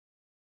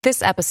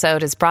This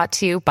episode is brought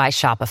to you by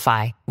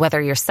Shopify.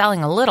 Whether you're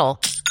selling a little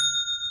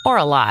or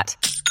a lot,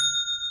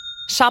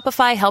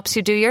 Shopify helps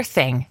you do your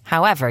thing,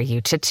 however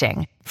you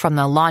cha-ching. From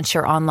the launch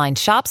your online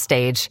shop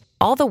stage,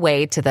 all the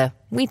way to the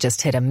we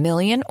just hit 1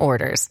 million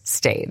orders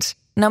stage.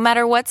 No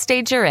matter what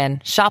stage you're in,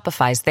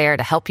 Shopify's there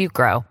to help you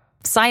grow.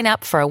 Sign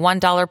up for a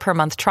 $1 per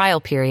month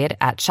trial period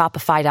at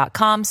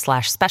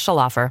shopify.com/special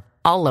offer,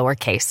 all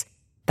lowercase.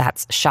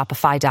 That's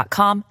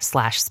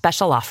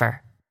shopify.com/special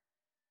offer.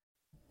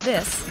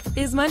 This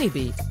is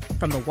MoneyBeat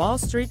from the Wall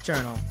Street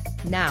Journal.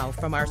 Now,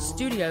 from our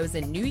studios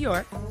in New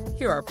York,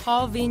 here are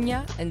Paul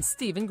Vigna and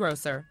Stephen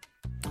Grosser.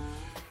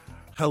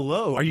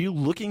 Hello. Are you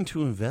looking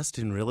to invest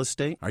in real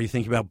estate? Are you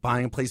thinking about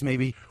buying a place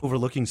maybe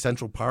overlooking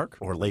Central Park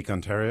or Lake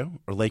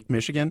Ontario or Lake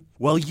Michigan?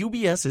 Well,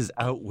 UBS is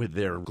out with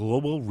their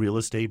Global Real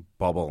Estate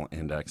Bubble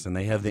Index, and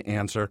they have the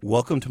answer.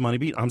 Welcome to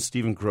MoneyBeat. I'm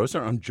Stephen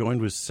Grosser. I'm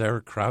joined with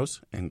Sarah Kraus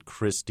and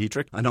Chris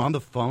Dietrich. And on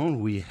the phone,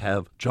 we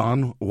have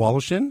John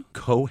Woloshin,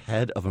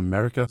 co-head of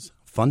America's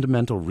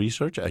Fundamental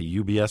Research at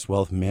UBS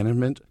Wealth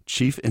Management,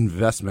 Chief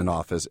Investment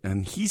Office,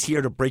 and he's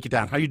here to break it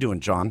down. How are you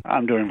doing, John?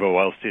 I'm doing very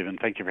well, Stephen.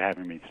 Thank you for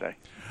having me today.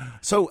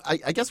 So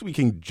I guess we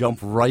can jump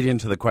right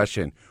into the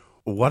question.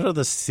 What are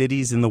the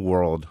cities in the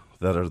world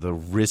that are the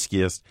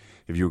riskiest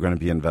if you're going to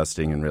be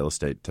investing in real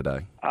estate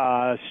today?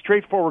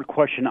 Straightforward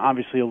question,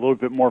 obviously a little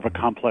bit more of a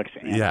complex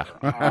answer. Yeah.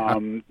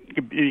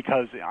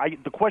 Because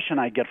the question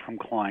I get from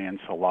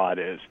clients a lot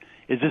is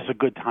this a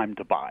good time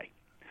to buy?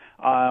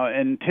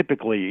 And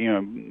typically,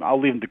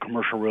 I'll leave the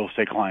commercial real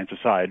estate clients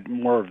aside,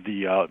 more of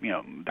the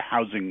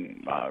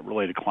housing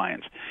related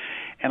clients.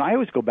 And I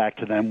always go back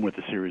to them with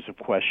a series of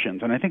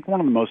questions. And I think one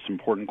of the most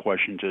important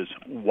questions is,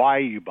 why are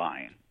you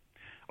buying?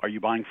 Are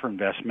you buying for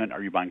investment?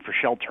 Are you buying for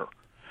shelter?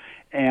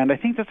 And I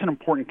think that's an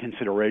important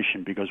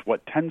consideration because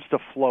what tends to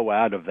flow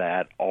out of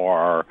that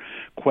are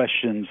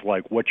questions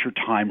like, what's your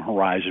time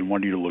horizon?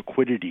 What are your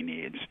liquidity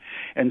needs?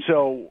 And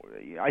so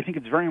I think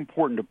it's very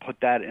important to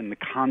put that in the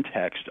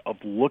context of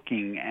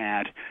looking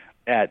at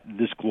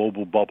this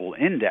global bubble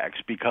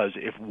index, because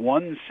if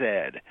one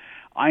said,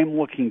 I'm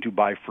looking to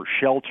buy for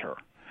shelter,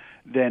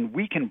 then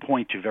we can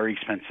point to very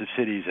expensive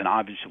cities, and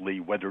obviously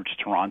whether it's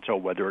Toronto,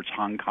 whether it's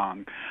Hong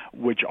Kong,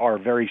 which are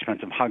very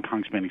expensive. Hong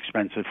Kong's been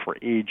expensive for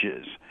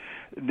ages.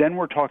 Then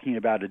we're talking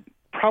about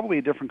probably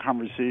a different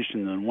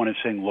conversation than one of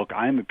saying, look,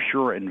 I'm a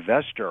pure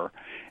investor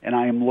and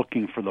I am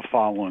looking for the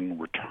following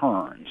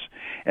returns.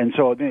 And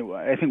so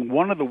I think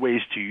one of the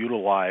ways to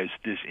utilize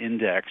this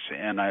index,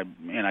 and I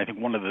think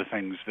one of the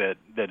things that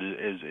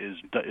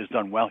is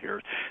done well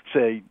here,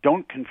 say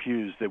don't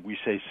confuse that we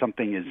say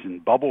something is in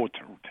bubble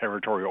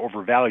territory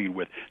overvalued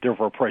with,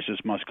 therefore prices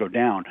must go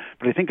down.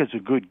 But I think it's a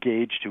good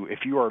gauge to,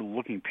 if you are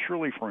looking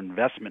purely for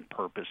investment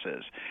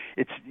purposes,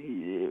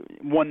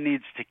 one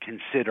needs to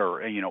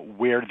consider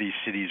where these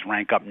cities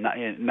rank up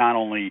not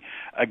only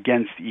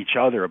against each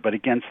other but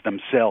against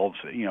themselves,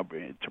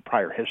 to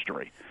prior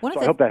history.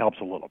 I hope that helps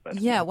a little bit.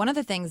 Yeah, one of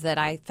the things that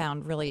I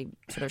found really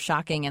sort of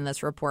shocking in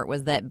this report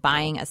was that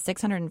buying a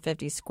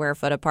 650 square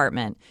foot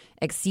apartment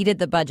exceeded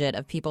the budget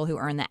of people who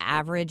earn the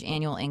average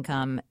annual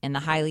income in the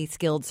highly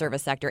skilled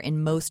service sector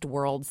in most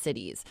world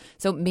cities.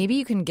 So maybe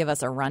you can give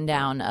us a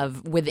rundown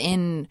of,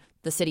 within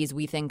the cities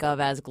we think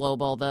of as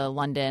global, the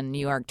London, New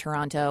York,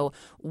 Toronto,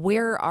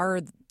 where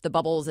are the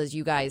bubbles as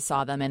you guys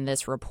saw them in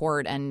this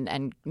report,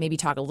 and maybe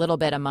talk a little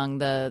bit among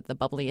the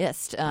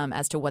bubbliest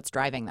as to what's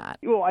driving that?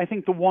 Well, I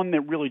think the one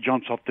that really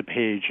jumps off the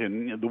page,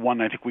 and the one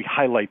I think we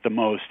highlight the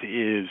most,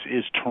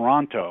 is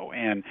Toronto.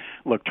 And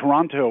look,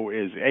 Toronto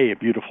is a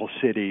beautiful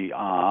city,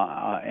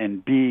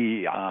 and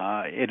B,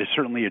 it has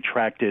certainly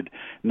attracted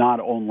not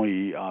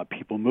only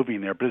people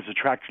moving there, but it's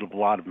attracted a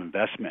lot of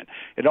investment.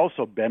 It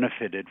also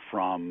benefited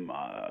from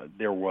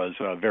there was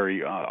a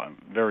very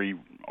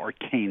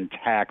arcane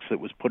tax that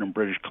was put in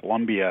British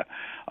Columbia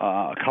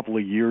a couple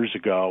of years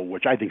ago,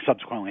 which I think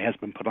subsequently has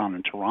been put on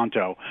in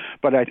Toronto.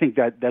 But I think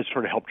that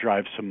sort of helped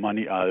drive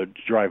money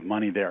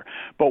there.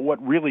 But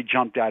what really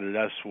jumped out at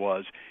us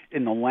was,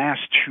 in the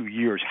last 2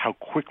 years, how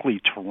quickly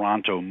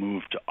Toronto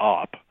moved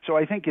up. So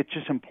I think it's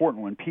just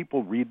important when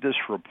people read this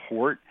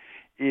report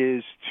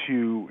is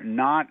to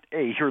not,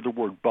 hear the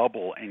word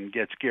bubble and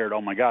get scared,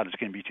 oh my God, it's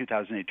going to be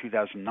 2008,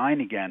 2009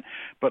 again,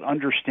 but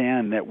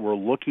understand that we're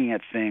looking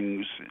at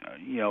things,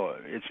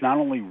 it's not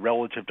only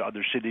relative to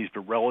other cities,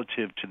 but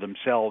relative to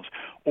themselves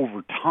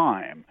over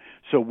time.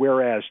 So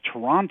whereas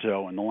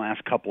Toronto in the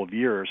last couple of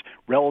years,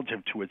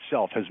 relative to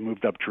itself, has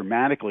moved up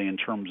dramatically in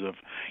terms of,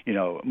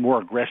 more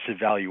aggressive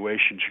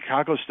valuation,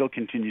 Chicago still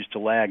continues to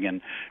lag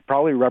and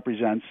probably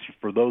represents,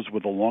 for those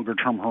with a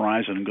longer-term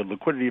horizon and good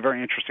liquidity, a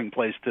very interesting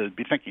place to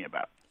be thinking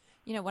about.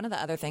 One of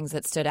the other things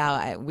that stood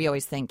out, we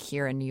always think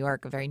here in New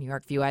York, a very New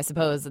York view, I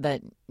suppose,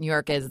 that New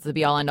York is the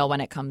be-all, end-all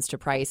when it comes to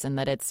price and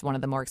that it's one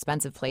of the more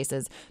expensive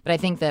places. But I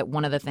think that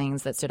one of the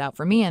things that stood out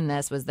for me in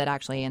this was that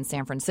actually in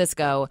San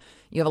Francisco,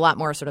 you have a lot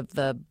more sort of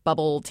the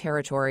bubble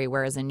territory,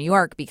 whereas in New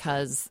York,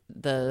 because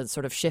the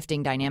sort of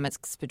shifting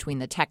dynamics between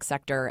the tech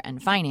sector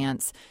and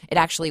finance, it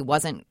actually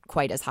wasn't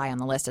quite as high on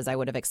the list as I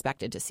would have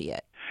expected to see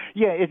it.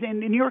 Yeah, and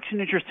New York's an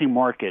interesting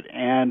market,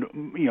 and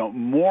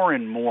more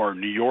and more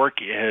New York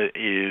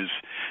is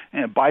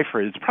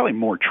bifurcated. It's probably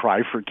more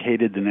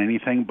trifurcated than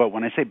anything. But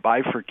when I say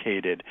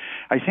bifurcated,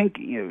 I think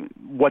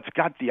what's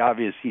got the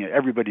obvious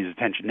everybody's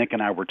attention. Nick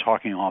and I were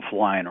talking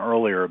offline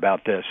earlier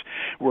about this,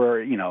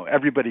 where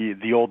everybody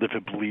the old if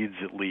it bleeds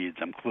it leads.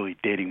 I'm clearly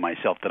dating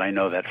myself that I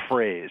know that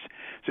phrase.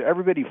 So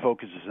everybody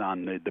focuses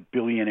on the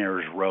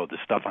billionaires row, the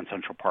stuff on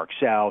Central Park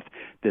South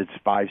that's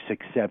 $5, $6,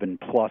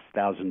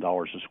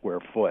 $7,000+ a square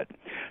foot.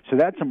 So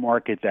that's a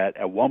market that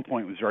at one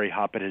point was very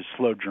hot, but has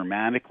slowed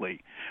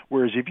dramatically.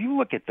 Whereas if you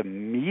look at the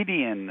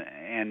median,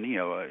 and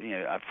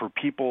for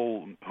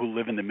people who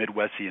live in the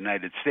Midwest of the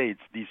United States,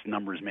 these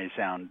numbers may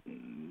sound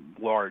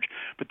large,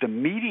 but the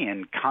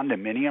median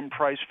condominium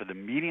price for the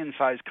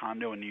median-sized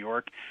condo in New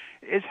York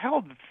is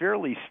held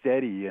fairly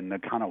steady in the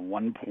kind of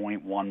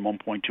 $1.1,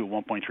 $1.2,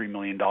 $1.3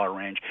 million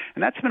range,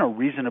 and that's been a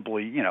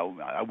reasonably,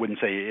 I wouldn't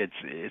say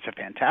it's a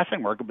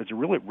fantastic market, but it's a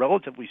really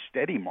relatively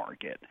steady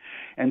market.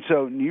 And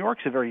so New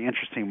York's a very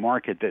interesting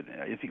market that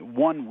I think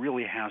one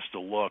really has to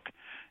look,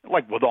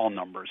 like with all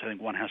numbers, I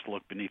think one has to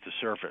look beneath the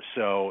surface.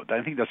 So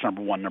I think that's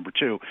number one. Number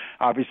two,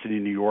 obviously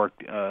in New York,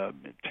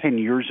 10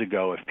 years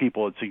ago, if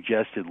people had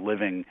suggested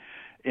living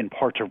in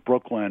parts of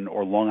Brooklyn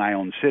or Long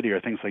Island City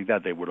or things like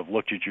that, they would have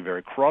looked at you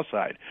very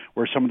cross-eyed,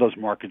 where some of those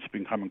markets have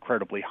become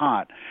incredibly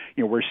hot.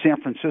 Where San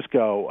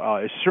Francisco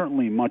is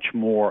certainly much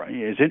more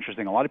is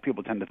interesting. A lot of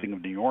people tend to think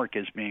of New York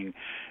as being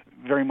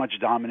very much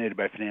dominated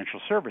by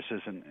financial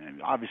services, and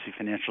obviously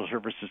financial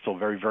services is still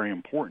very, very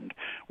important,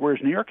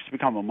 whereas New York has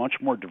become a much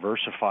more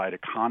diversified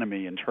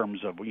economy in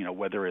terms of,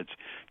 whether it's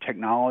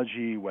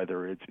technology,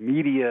 whether it's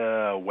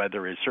media,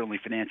 whether it's certainly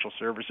financial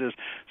services,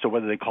 so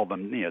whether they call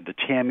them, the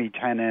TAMI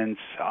tenants,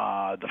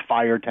 the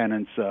fire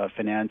tenants,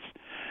 finance,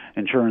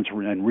 insurance,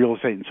 and real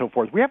estate, and so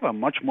forth. We have a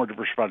much more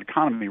diversified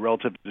economy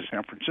relative to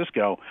San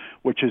Francisco,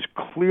 which has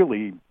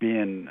clearly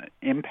been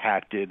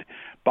impacted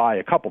by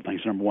a couple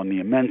things. Number one, the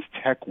immense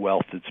tech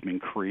wealth that's been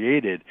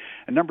created.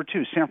 And number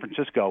two, San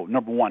Francisco,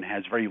 number one,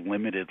 has very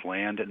limited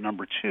land. And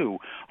number two,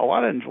 a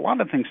lot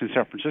of things in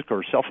San Francisco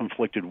are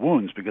self-inflicted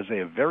wounds because they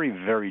have very,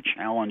 very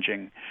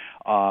challenging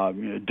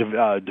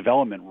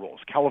development rules.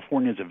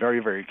 California is a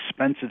very, very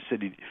expensive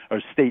city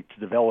or state to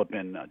develop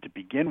in to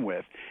begin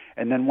with.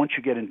 And then once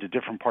you get into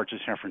different parts of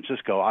San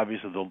Francisco,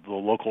 obviously the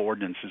local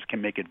ordinances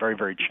can make it very,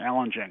 very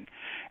challenging.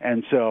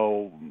 And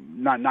so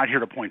not here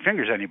to point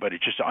fingers at anybody,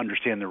 just to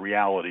understand the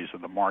realities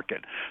of the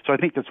market. So I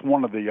think that's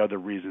one of the other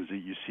reasons that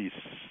you see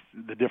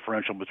the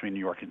differential between New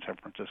York and San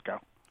Francisco.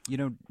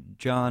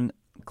 John,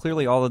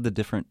 clearly all of the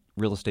different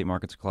real estate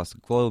markets across the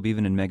globe,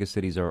 even in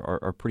megacities,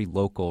 are pretty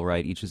local,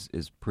 right? Each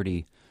is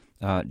pretty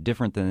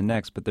different than the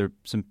next, but there are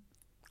some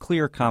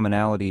clear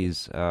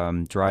commonalities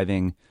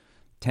driving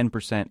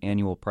 10%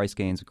 annual price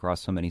gains across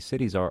so many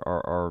cities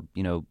are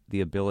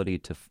the ability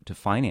to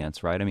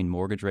finance, right? I mean,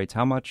 mortgage rates.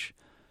 How much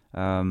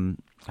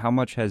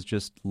has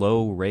just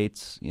low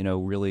rates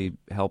really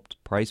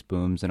helped price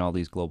booms in all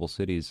these global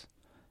cities?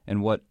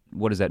 And what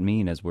does that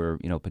mean as we're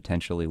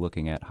potentially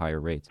looking at higher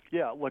rates?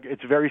 Yeah, look,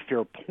 it's a very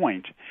fair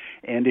point.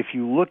 And if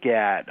you look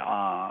at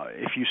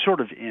if you sort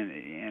of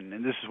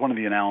and this is one of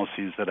the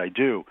analyses that I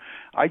do,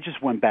 I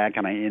just went back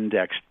and I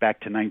indexed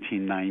back to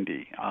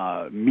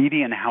 1990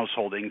 median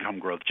household income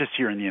growth just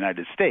here in the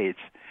United States,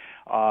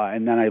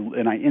 and then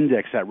I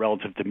indexed that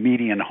relative to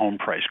median home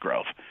price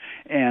growth.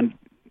 And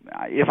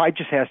if I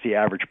just asked the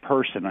average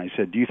person, I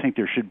said, do you think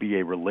there should be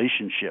a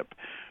relationship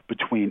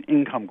between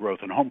income growth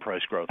and home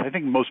price growth? I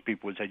think most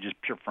people would say just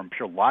from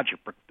pure logic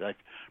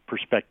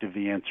perspective,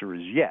 the answer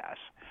is yes.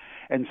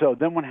 And so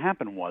then what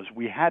happened was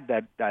we had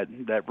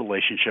that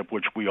relationship,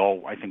 which we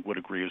all, I think, would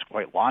agree is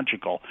quite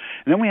logical.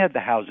 And then we had the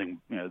housing,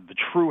 the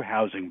true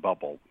housing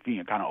bubble,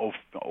 kind of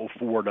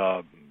 04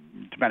 to,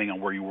 depending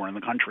on where you were in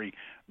the country,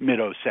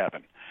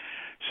 mid-07.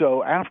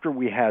 So after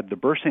we had the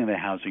bursting of the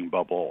housing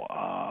bubble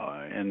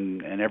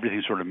and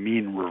everything sort of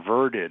mean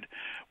reverted,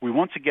 we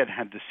once again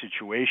had this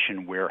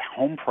situation where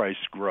home prices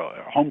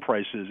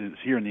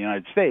here in the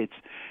United States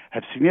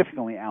have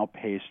significantly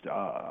outpaced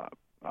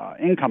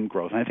income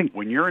growth. And I think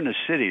when you're in a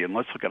city, and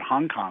let's look at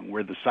Hong Kong,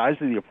 where the size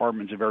of the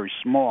apartments are very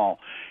small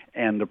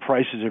and the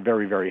prices are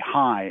very, very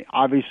high,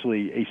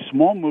 obviously a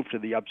small move to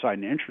the upside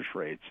in interest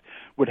rates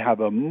would have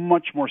a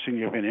much more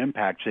significant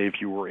impact, say,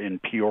 if you were in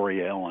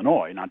Peoria,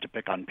 Illinois, not to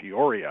pick on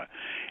Peoria.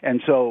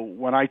 And so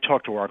when I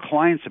talk to our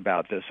clients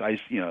about this, I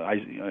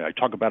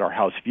talk about our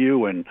house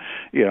view, and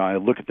I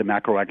look at the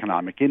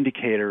macroeconomic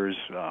indicators,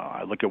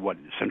 I look at what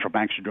central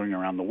banks are doing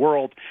around the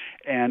world,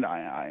 and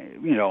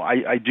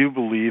I do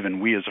believe, and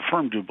we as a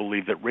firm do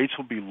believe, that rates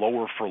will be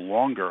lower for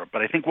longer.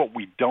 But I think what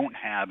we don't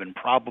have and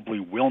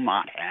probably will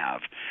not have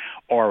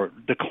are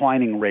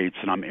declining rates,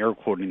 and I'm air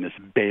quoting this,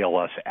 bail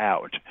us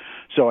out.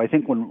 So I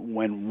think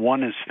when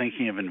one is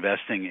thinking of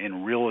investing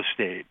in real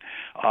estate,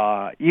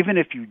 even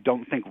if you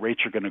don't think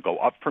rates are going to go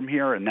up from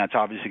here, and that's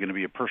obviously going to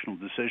be a personal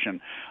decision,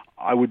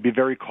 I would be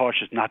very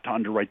cautious not to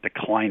underwrite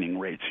declining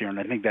rates here, and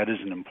I think that is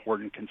an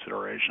important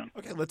consideration.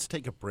 Okay, let's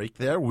take a break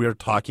there. We're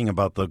talking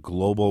about the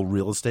global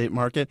real estate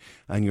market,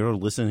 and you're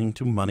listening to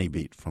to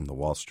MoneyBeat from the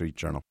Wall Street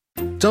Journal.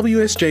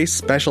 WSJ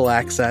Special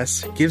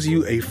Access gives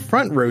you a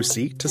front row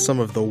seat to some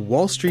of the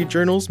Wall Street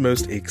Journal's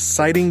most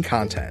exciting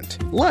content,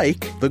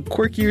 like The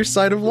Quirkier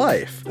Side of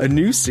Life, a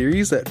new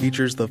series that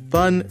features the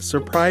fun,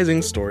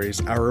 surprising stories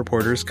our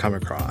reporters come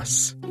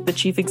across. The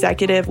chief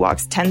executive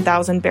walks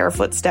 10,000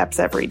 barefoot steps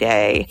every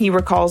day. He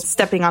recalls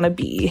stepping on a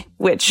bee,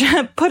 which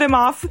put him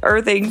off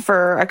earthing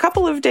for a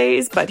couple of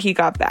days, but he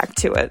got back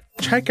to it.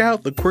 Check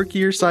out The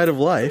Quirkier Side of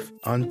Life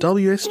on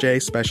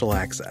WSJ Special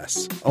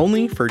Access,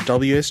 only for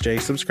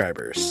WSJ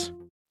subscribers.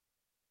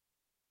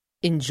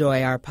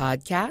 Enjoy our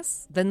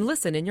podcasts? Then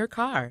listen in your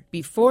car.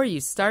 Before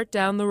you start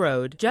down the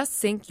road, just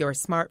sync your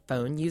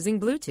smartphone using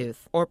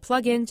Bluetooth or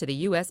plug into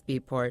the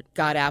USB port.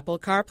 Got Apple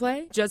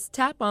CarPlay? Just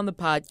tap on the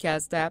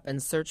podcast app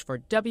and search for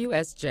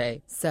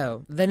WSJ.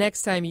 So, the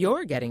next time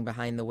you're getting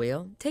behind the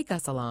wheel, take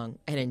us along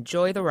and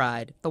enjoy the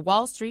ride. The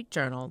Wall Street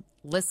Journal.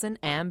 Listen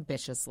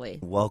ambitiously.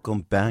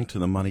 Welcome back to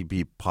the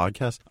MoneyBeat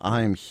podcast.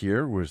 I am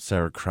here with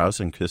Sarah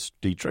Krause and Chris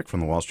Dietrich from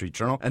the Wall Street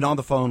Journal. And on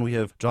the phone, we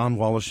have John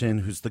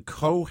Woloshin, who's the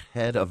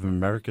co-head of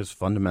America's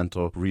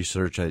Fundamental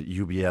Research at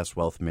UBS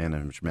Wealth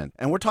Management.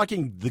 And we're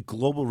talking the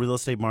global real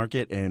estate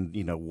market and,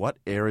 what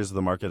areas of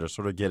the market are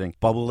sort of getting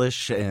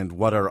bubblish and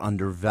what are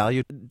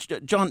undervalued.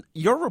 John,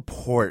 your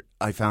report,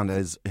 I found,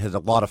 has a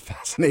lot of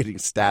fascinating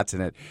stats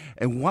in it.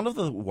 And one of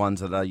the ones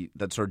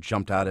that sort of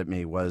jumped out at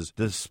me was,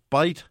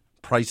 despite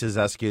prices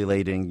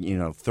escalating,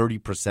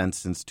 30%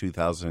 since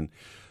 2007.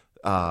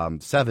 I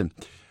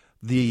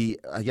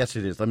guess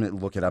it is, let me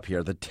look it up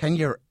here. The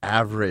 10-year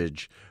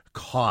average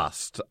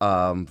cost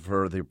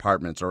for the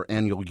apartments, or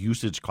annual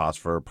usage cost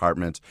for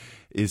apartments,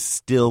 is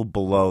still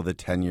below the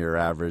 10-year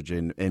average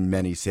in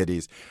many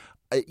cities.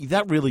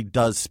 That really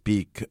does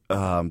speak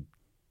to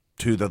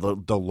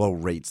the low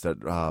rates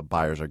that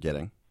buyers are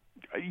getting.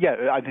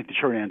 Yeah, I think the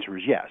short answer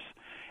is yes.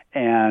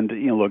 And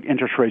look,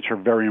 interest rates are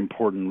a very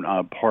important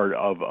part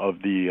of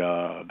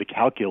the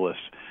calculus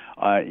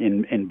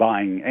in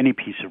buying any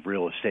piece of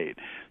real estate.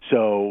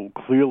 So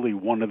clearly,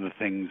 one of the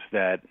things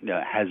that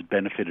has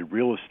benefited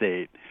real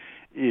estate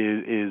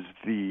is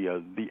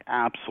the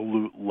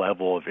absolute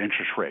level of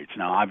interest rates.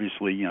 Now,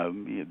 obviously,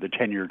 the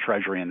 10-year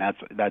Treasury, and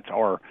that's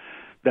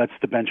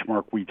the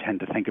benchmark we tend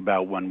to think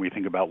about when we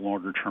think about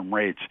longer-term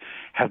rates,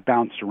 have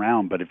bounced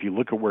around. But if you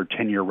look at where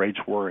 10-year rates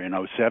were in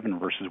 2007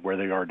 versus where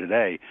they are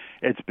today,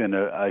 it's been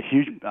a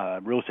huge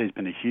real estate's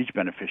been a huge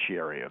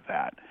beneficiary of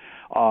that.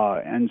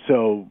 And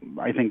so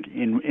I think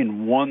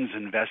in one's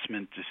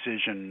investment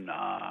decision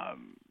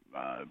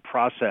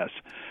process,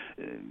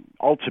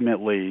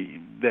 ultimately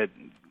that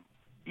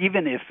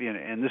even if,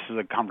 and this is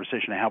a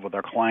conversation I have with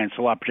our clients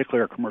a lot,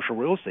 particularly our commercial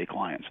real estate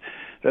clients,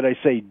 that I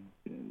say,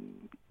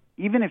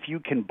 even if you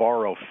can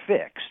borrow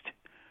fixed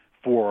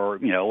for,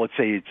 let's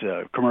say it's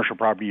a commercial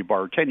property, you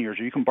borrow 10 years,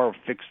 or you can borrow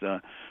fixed,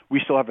 we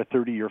still have a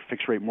 30-year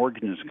fixed rate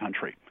mortgage in this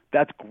country.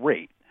 That's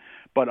great.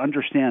 But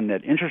understand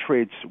that interest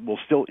rates will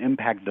still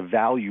impact the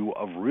value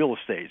of real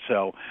estate.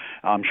 So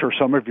I'm sure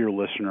some of your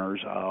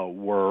listeners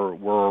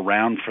were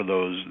around for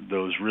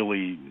those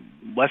really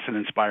less than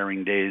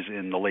inspiring days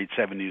in the late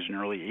 70s and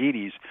early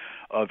 80s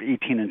of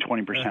 18 and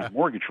 20%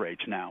 mortgage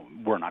rates. Now,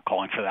 we're not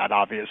calling for that,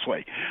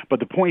 obviously. But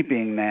the point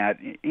being that,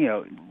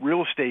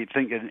 real estate,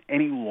 think of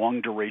any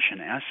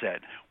long-duration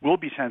asset, will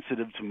be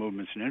sensitive to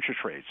movements in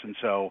interest rates. And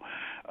so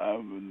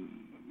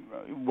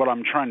what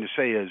I'm trying to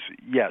say is,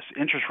 yes,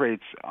 interest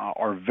rates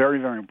are a very,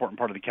 very important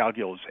part of the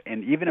calculus.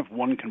 And even if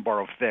one can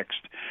borrow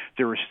fixed,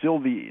 there is still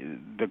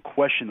the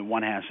question that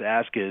one has to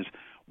ask is,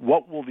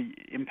 what will the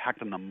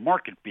impact on the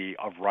market be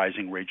of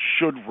rising rates?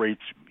 Should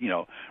rates,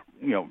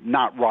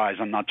 not rise?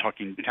 I'm not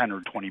talking 10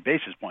 or 20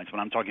 basis points, but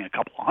I'm talking a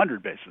couple of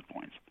hundred basis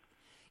points.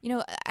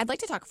 I'd like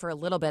to talk for a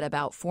little bit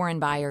about foreign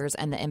buyers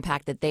and the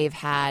impact that they've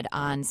had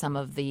on some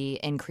of the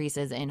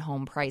increases in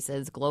home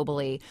prices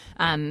globally.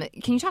 Can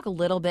you talk a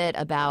little bit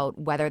about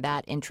whether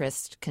that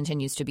interest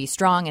continues to be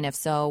strong, and if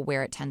so,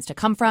 where it tends to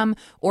come from,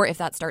 or if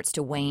that starts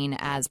to wane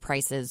as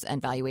prices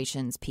and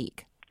valuations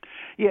peak?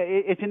 Yeah,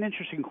 it's an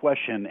interesting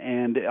question,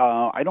 and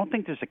I don't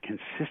think there's a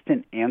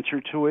consistent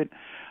answer to it.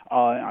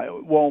 I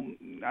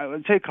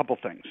would say a couple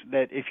things.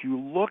 That if you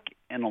look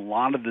in a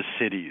lot of the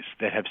cities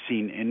that have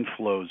seen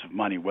inflows of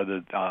money,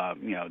 whether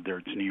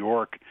it's New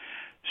York,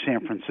 San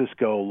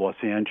Francisco, Los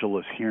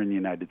Angeles here in the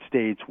United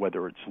States,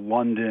 whether it's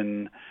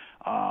London,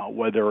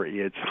 whether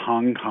it's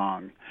Hong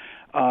Kong,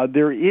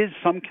 there is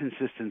some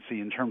consistency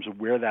in terms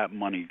of where that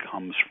money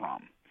comes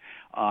from.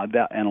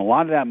 And a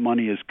lot of that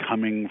money is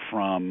coming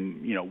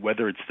from,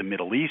 whether it's the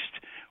Middle East,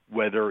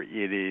 whether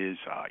it is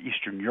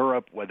Eastern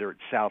Europe, whether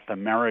it's South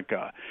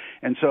America.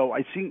 And so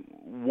I think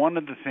one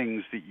of the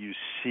things that you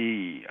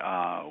see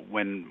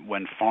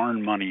when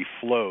foreign money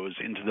flows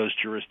into those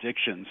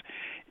jurisdictions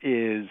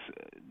is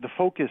the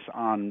focus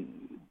on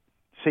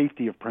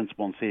safety of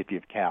principal and safety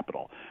of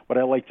capital. What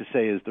I like to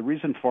say is the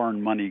reason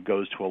foreign money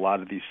goes to a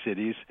lot of these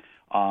cities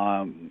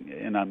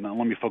and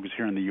let me focus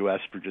here in the U.S.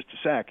 for just a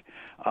sec.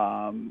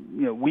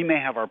 We may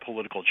have our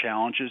political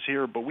challenges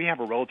here, but we have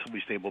a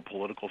relatively stable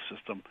political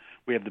system.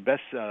 We have the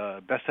best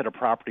set of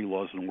property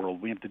laws in the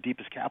world. We have the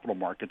deepest capital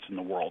markets in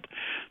the world.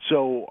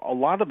 So a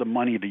lot of the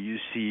money that you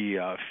see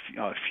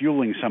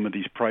fueling some of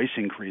these price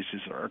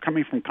increases are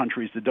coming from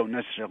countries that don't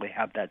necessarily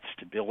have that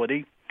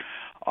stability.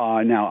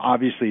 Now,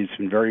 obviously, it's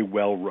been very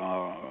well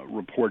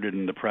reported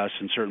in the press,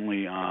 and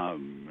certainly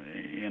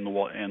in the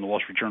Wall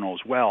Street Journal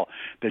as well,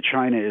 that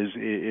China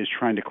is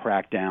trying to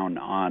crack down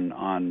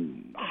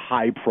on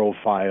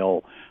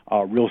high-profile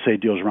real estate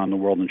deals around the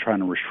world and trying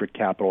to restrict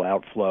capital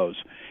outflows.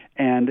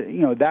 And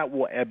that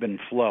will ebb and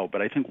flow.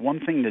 But I think one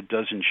thing that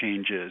doesn't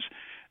change is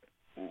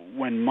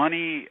when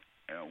money,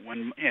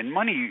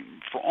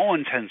 for all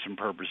intents and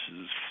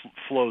purposes,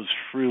 flows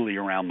freely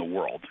around the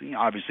world,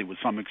 obviously with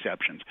some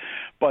exceptions.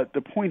 But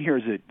the point here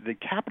is that the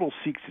capital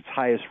seeks its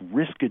highest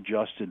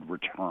risk-adjusted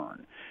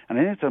return. And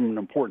I think it's an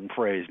important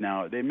phrase.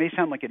 Now, it may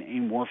sound like an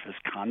amorphous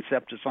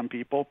concept to some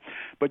people,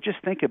 but just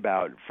think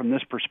about it from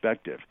this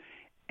perspective.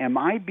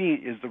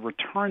 Is the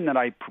return that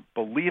I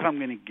believe I'm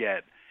going to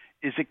get,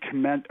 is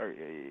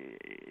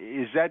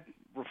that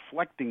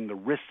reflecting the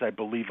risks I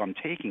believe I'm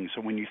taking?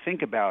 So when you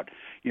think about,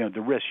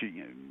 the risks,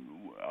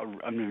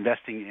 I'm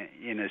investing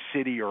in a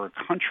city or a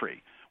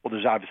country. Well,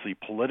 there's obviously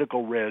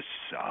political risks.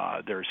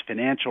 There's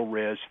financial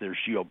risks. There's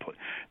geopolitics.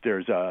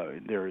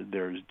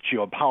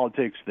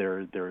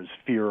 There's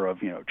fear of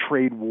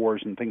trade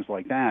wars and things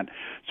like that.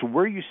 So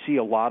where you see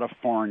a lot of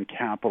foreign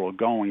capital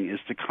going is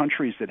to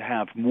countries that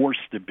have more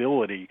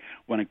stability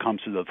when it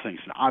comes to those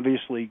things. And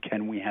obviously,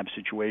 can we have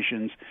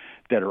situations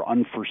that are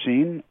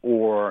unforeseen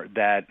or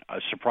that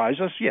surprise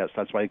us? Yes,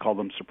 that's why I call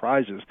them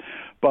surprises.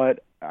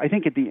 But I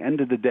think at the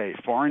end of the day,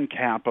 foreign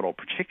capital,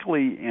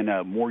 particularly in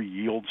a more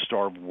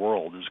yield-starved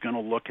world, is going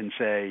to look and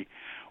say,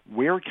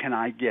 where can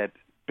I get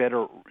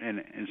better, and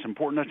it's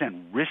important to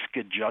understand,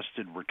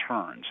 risk-adjusted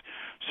returns.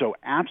 So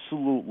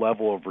absolute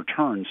level of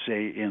returns,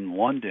 say in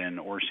London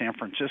or San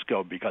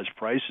Francisco, because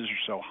prices are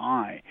so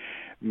high,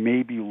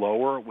 may be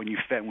lower when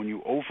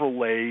you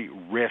overlay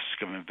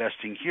risk of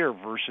investing here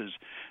versus,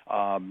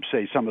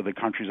 say, some of the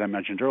countries I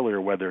mentioned earlier,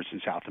 whether it's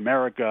in South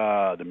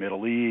America, the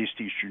Middle East,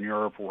 Eastern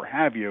Europe, or what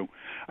have you.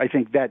 I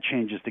think that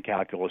changes the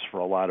calculus for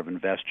a lot of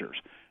investors.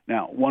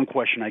 Now, one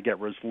question I get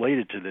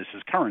related to this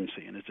is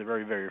currency, and it's a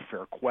very, very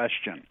fair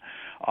question.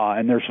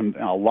 And there's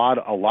a lot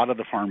of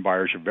the foreign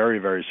buyers are very,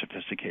 very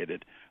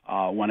sophisticated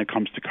when it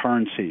comes to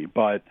currency.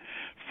 But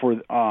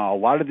for a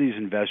lot of these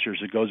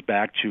investors, it goes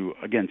back to,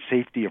 again,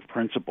 safety of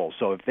principle.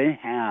 So if they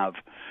have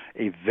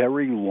a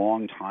very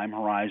long time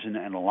horizon,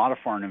 and a lot of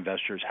foreign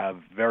investors have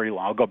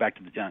I'll go back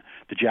to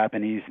the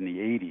Japanese in the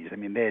 80s. I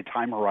mean, they had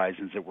time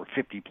horizons that were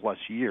 50-plus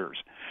years.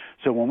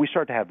 So when we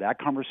start to have that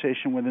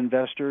conversation with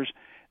investors,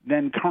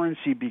 then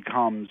currency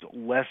becomes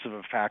less of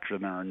a factor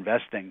than our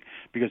investing,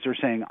 because they're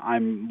saying,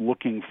 I'm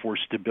looking for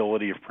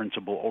stability of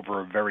principle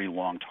over a very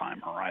long time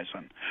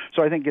horizon.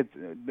 So I think to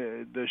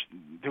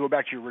go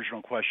back to your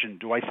original question,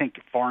 do I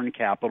think foreign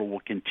capital will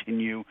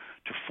continue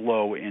to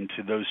flow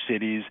into those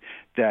cities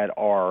that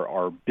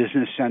are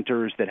business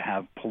centers that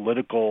have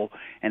political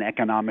and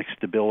economic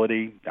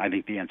stability? I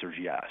think the answer is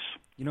yes.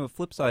 A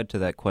flip side to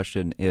that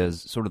question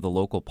is sort of the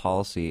local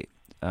policy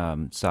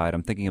side.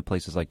 I'm thinking of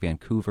places like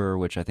Vancouver,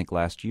 which I think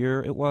last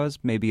year it was,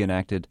 maybe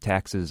enacted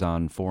taxes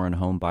on foreign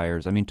home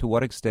buyers. I mean, to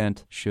what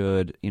extent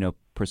should,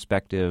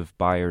 prospective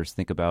buyers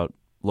think about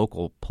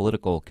local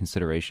political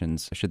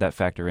considerations? Should that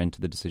factor into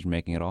the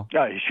decision-making at all?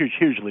 Yeah, it's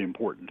hugely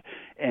important.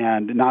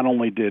 And not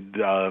only did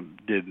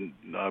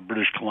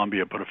British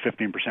Columbia put a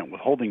 15%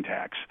 withholding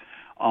tax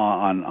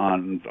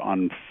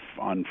on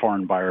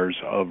foreign buyers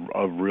of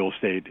real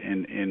estate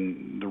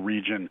in the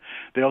region,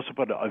 they also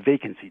put a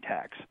vacancy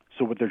tax.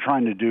 So what they're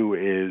trying to do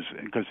is,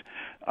 because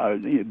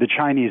the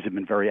Chinese have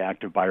been very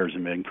active buyers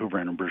in Vancouver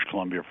and in British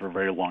Columbia for a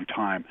very long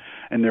time,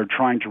 and they're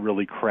trying to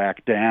really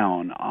crack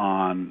down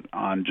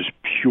on just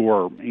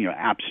pure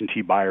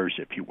absentee buyers,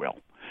 if you will.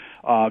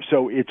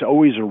 So it's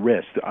always a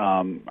risk.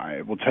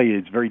 I will tell you,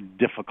 it's very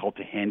difficult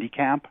to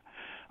handicap.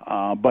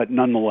 But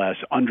nonetheless,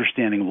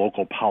 understanding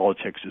local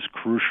politics is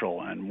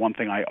crucial. And one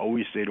thing I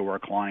always say to our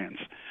clients,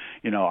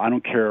 I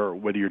don't care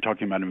whether you're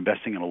talking about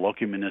investing in a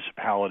local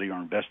municipality or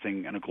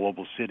investing in a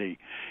global city.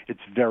 It's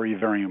very,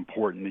 very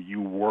important that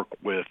you work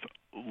with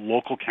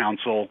local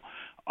council,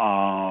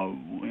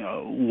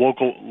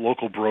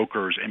 local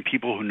brokers, and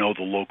people who know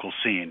the local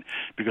scene,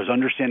 because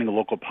understanding the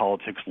local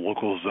politics,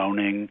 local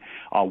zoning,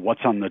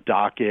 what's on the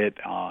docket.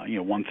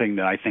 One thing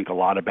that I think a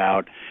lot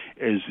about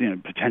is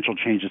potential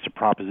changes to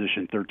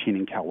Proposition 13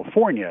 in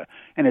California,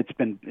 and it's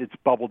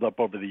bubbled up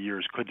over the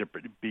years. Could there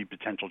be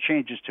potential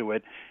changes to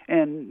it?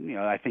 And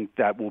I think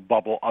that will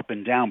bubble up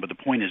and down. But the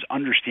point is,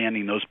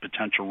 understanding those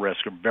potential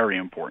risks are very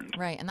important.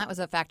 Right, and that was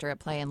a factor at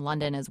play in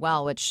London as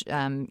well, which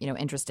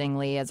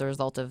interestingly, as a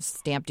result of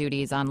stamp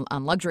duties on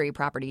luxury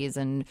properties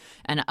and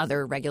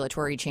other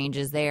regulatory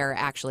changes there,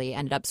 actually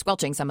ended up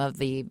squelching some of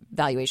the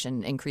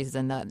valuation increases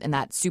in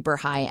that super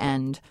high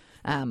end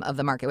of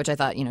the market, which I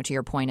thought, to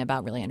your point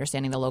about really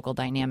understanding the local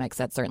dynamics,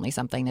 that's certainly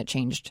something that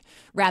changed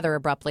rather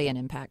abruptly and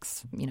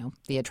impacts,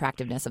 the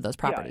attractiveness of those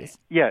properties.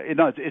 Yeah,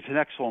 it's an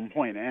excellent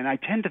point. And I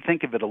tend to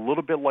think of it a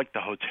little bit like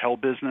the hotel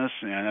business.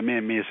 And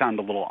it may sound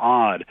a little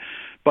odd,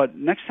 but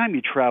next time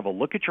you travel,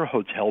 look at your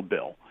hotel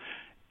bill.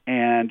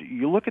 And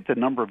you look at the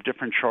number of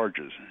different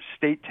charges: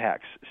 state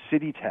tax,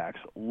 city tax,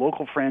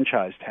 local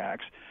franchise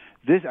tax.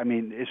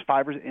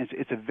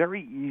 It's a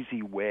very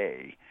easy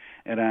way,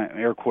 and I'm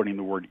air quoting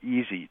the word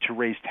easy, to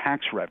raise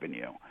tax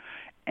revenue.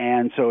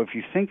 And so if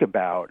you think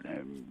about,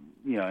 and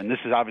this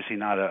is obviously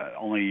not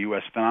only a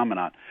U.S.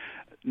 phenomenon,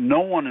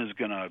 no one is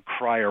going to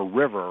cry a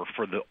river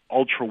for the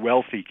ultra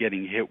wealthy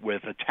getting hit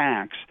with a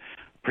tax,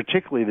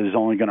 particularly that is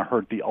only going to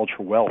hurt the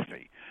ultra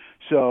wealthy.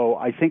 So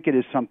I think it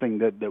is something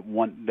that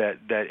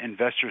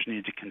investors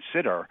need to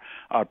consider,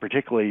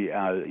 particularly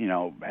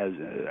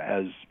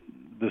as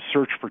the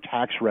search for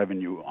tax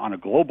revenue on a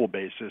global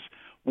basis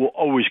will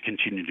always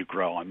continue to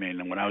grow.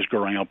 And when I was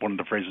growing up, one of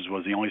the phrases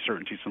was the only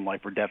certainties in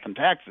life are death and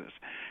taxes.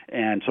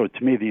 And so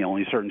to me, the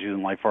only certainties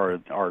in life are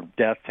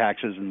death,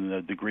 taxes, and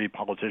the degree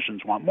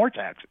politicians want more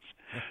taxes.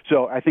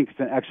 So I think it's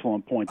an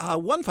excellent point.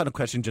 One final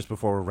question just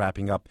before we're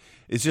wrapping up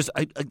is just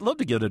I'd love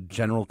to get a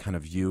general kind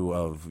of view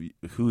of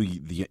who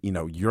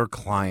your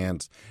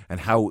clients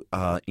and how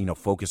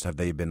focused have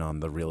they been on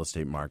the real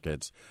estate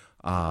markets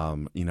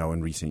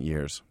in recent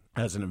years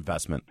as an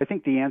investment. I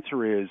think the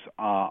answer is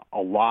a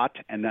lot,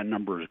 and that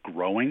number is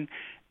growing.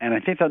 And I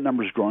think that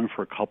number is growing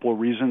for a couple of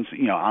reasons.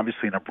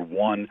 Obviously, number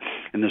one,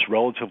 in this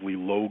relatively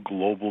low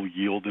global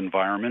yield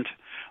environment,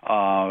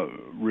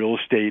 real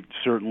estate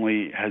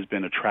certainly has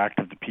been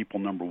attractive to people,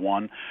 number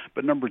one.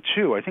 But number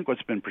two, I think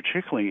what's been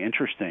particularly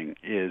interesting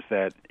is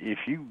that if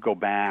you go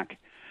back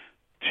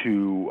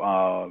to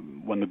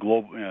when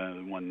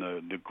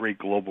the great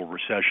global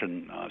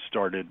recession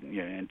started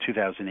in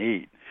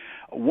 2008,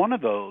 one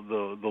of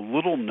the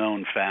little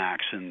known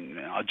facts, and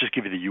I'll just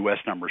give you the U.S.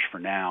 numbers for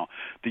now,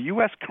 the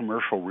U.S.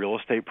 commercial real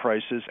estate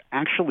prices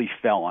actually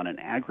fell on an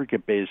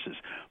aggregate basis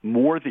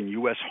more than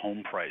U.S.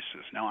 home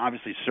prices. Now,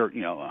 obviously,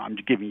 I'm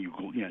giving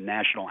you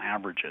national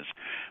averages,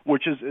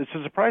 which is it's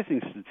a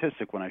surprising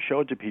statistic when I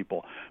show it to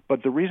people.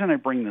 But the reason I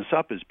bring this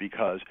up is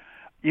because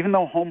even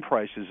though home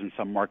prices in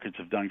some markets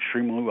have done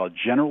extremely well,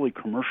 generally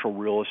commercial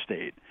real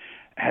estate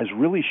has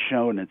really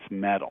shown its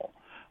mettle.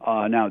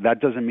 Now,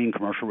 that doesn't mean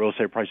commercial real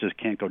estate prices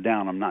can't go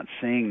down. I'm not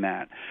saying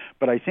that.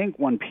 But I think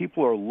when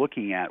people are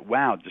looking at,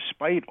 wow,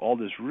 despite all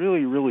this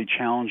really, really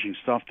challenging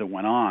stuff that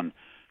went on,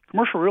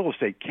 commercial real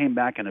estate came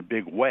back in a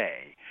big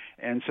way.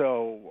 And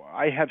so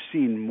I have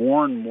seen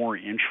more and more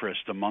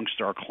interest amongst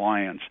our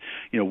clients,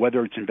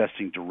 whether it's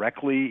investing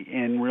directly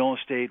in real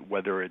estate,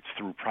 whether it's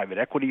through private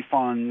equity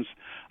funds,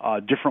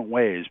 different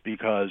ways,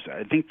 because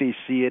I think they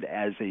see it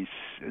as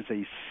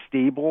a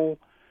stable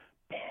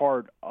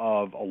part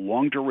of a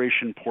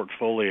long-duration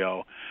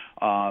portfolio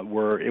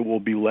where it will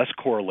be less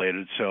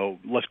correlated to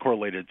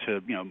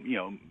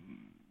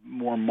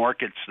more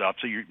market stuff.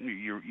 So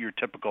your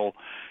typical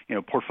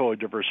portfolio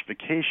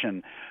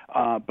diversification,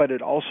 but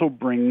it also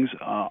brings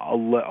a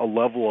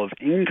level of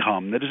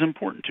income that is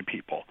important to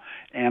people.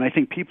 And I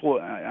think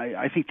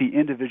I think the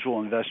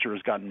individual investor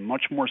has gotten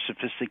much more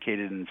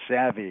sophisticated and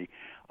savvy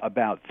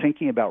about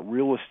thinking about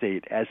real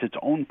estate as its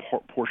own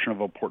portion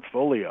of a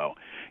portfolio.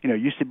 It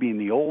used to be in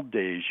the old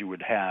days you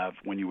would have,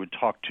 when you would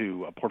talk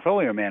to a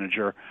portfolio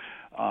manager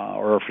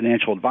or a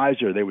financial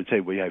advisor, they would say,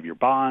 well, you have your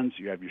bonds,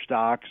 you have your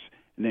stocks,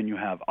 and then you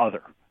have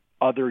other.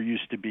 Other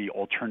used to be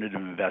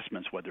alternative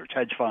investments, whether it's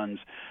hedge funds,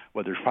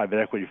 whether it's private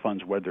equity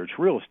funds, whether it's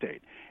real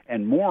estate.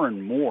 And more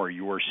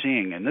you are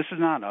seeing, and this is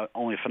not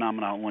only a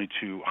phenomenon only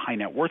to high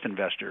net worth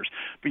investors,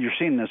 but you're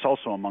seeing this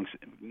also amongst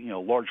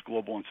large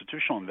global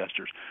institutional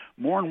investors.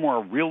 More and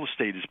more real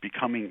estate is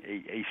becoming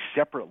a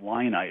separate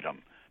line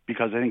item,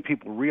 because I think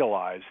people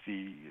realize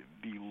the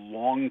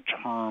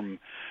long-term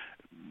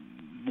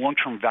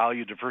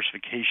value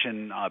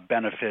diversification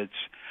benefits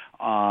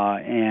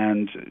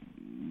and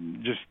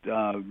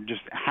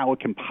just how it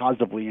can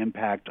positively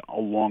impact a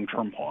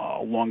long-term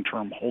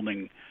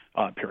holding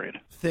period.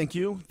 Thank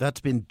you. That's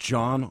been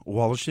John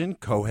Woloshin,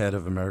 co-head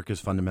of America's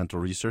Fundamental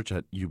Research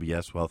at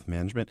UBS Wealth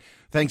Management.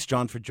 Thanks,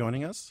 John, for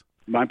joining us.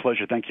 My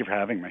pleasure. Thank you for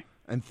having me.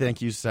 And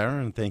thank you,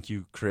 Sarah, and thank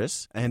you,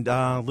 Chris. And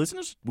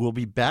listeners, we'll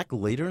be back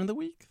later in the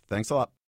week. Thanks a lot.